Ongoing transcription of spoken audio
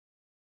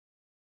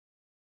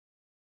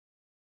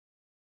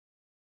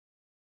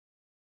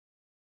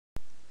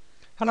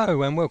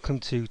Hello and welcome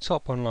to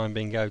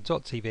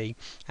toponlinebingo.tv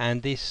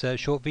and this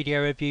short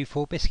video review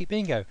for Biscuit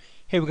Bingo.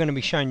 Here we're going to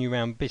be showing you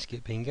around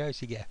Biscuit Bingo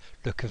so you get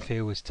a look and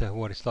feel as to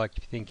what it's like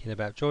if you're thinking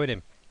about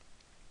joining.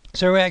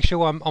 So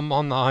actually I'm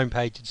on the home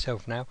page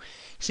itself now,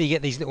 so you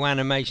get these little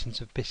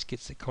animations of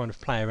biscuits that kind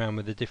of play around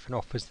with the different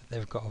offers that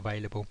they've got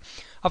available.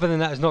 Other than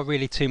that, there's not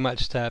really too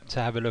much to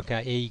have a look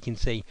at. Here you can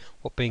see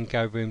what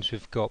bingo rooms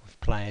we've got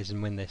with players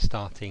and when they're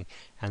starting,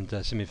 and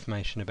some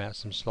information about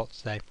some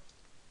slots there.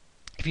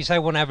 If you say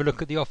want to have a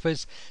look at the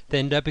offers,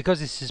 then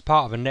because this is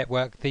part of a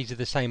network, these are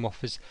the same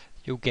offers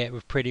you'll get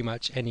with pretty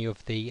much any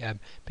of the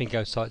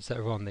bingo sites that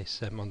are on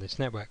this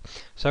network.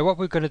 So what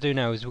we're going to do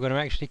now is we're going to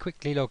actually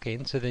quickly log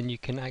in, so then you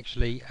can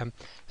actually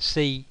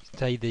see,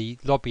 say, the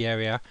lobby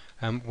area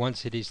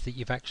once it is that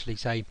you've actually,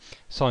 say,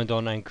 signed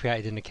on and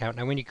created an account.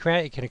 Now when you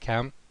create an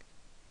account,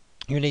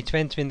 you need to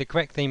enter in the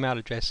correct email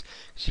address.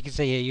 As you can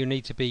see here, you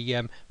need to be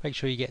make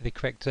sure you get the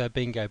correct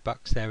bingo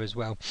bucks there as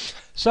well.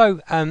 So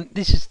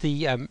this is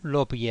the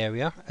lobby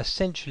area.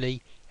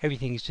 Essentially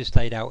everything is just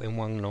laid out in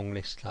one long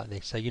list like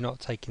this, so you're not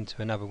taken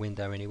to another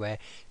window anywhere.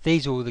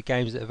 These are all the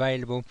games that are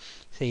available.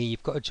 See,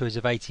 you've got a choice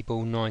of 80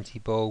 ball, 90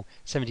 ball,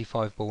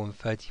 75 ball and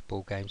 30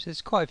 ball games.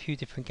 There's quite a few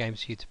different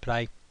games for you to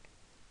play.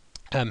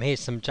 Here's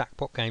some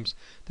jackpot games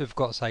that we've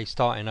got, say,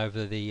 starting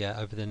over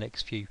the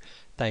next few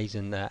days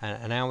and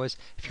hours.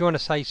 If you want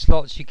to say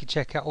slots, you can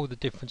check out all the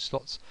different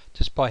slots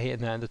just by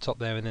hitting that at the top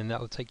there, and then that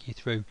will take you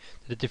through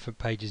to the different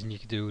pages, and you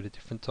can do all the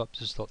different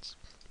types of slots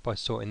by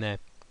sorting there.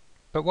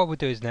 But what we'll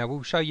do is now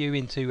we'll show you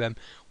into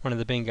one of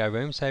the bingo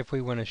rooms. So if we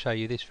want to show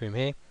you this room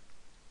here,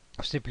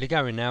 I'll simply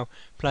go in now,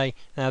 play.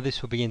 Now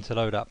this will begin to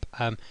load up.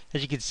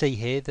 As you can see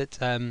here, that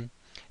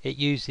it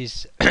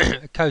uses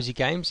Cozy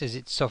Games as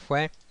its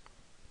software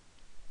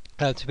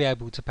to be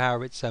able to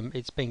power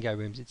its bingo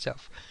rooms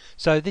itself.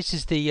 So this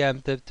is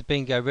the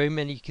bingo room,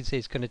 and you can see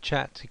it's going to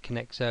chat to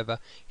connect server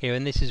here,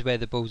 and this is where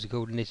the balls are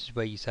called, and this is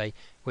where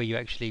you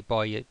actually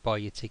buy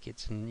your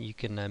tickets, and you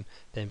can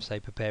then say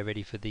prepare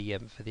ready for the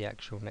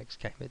actual next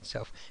game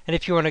itself. And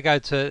if you want to go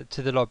to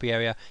the lobby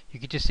area, you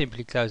could just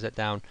simply close that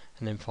down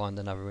and then find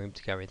another room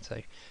to go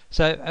into.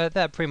 So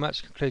that pretty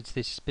much concludes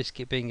this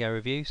Biscuit Bingo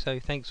review. So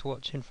thanks for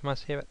watching from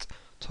us here at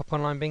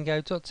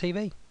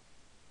toponlinebingo.tv.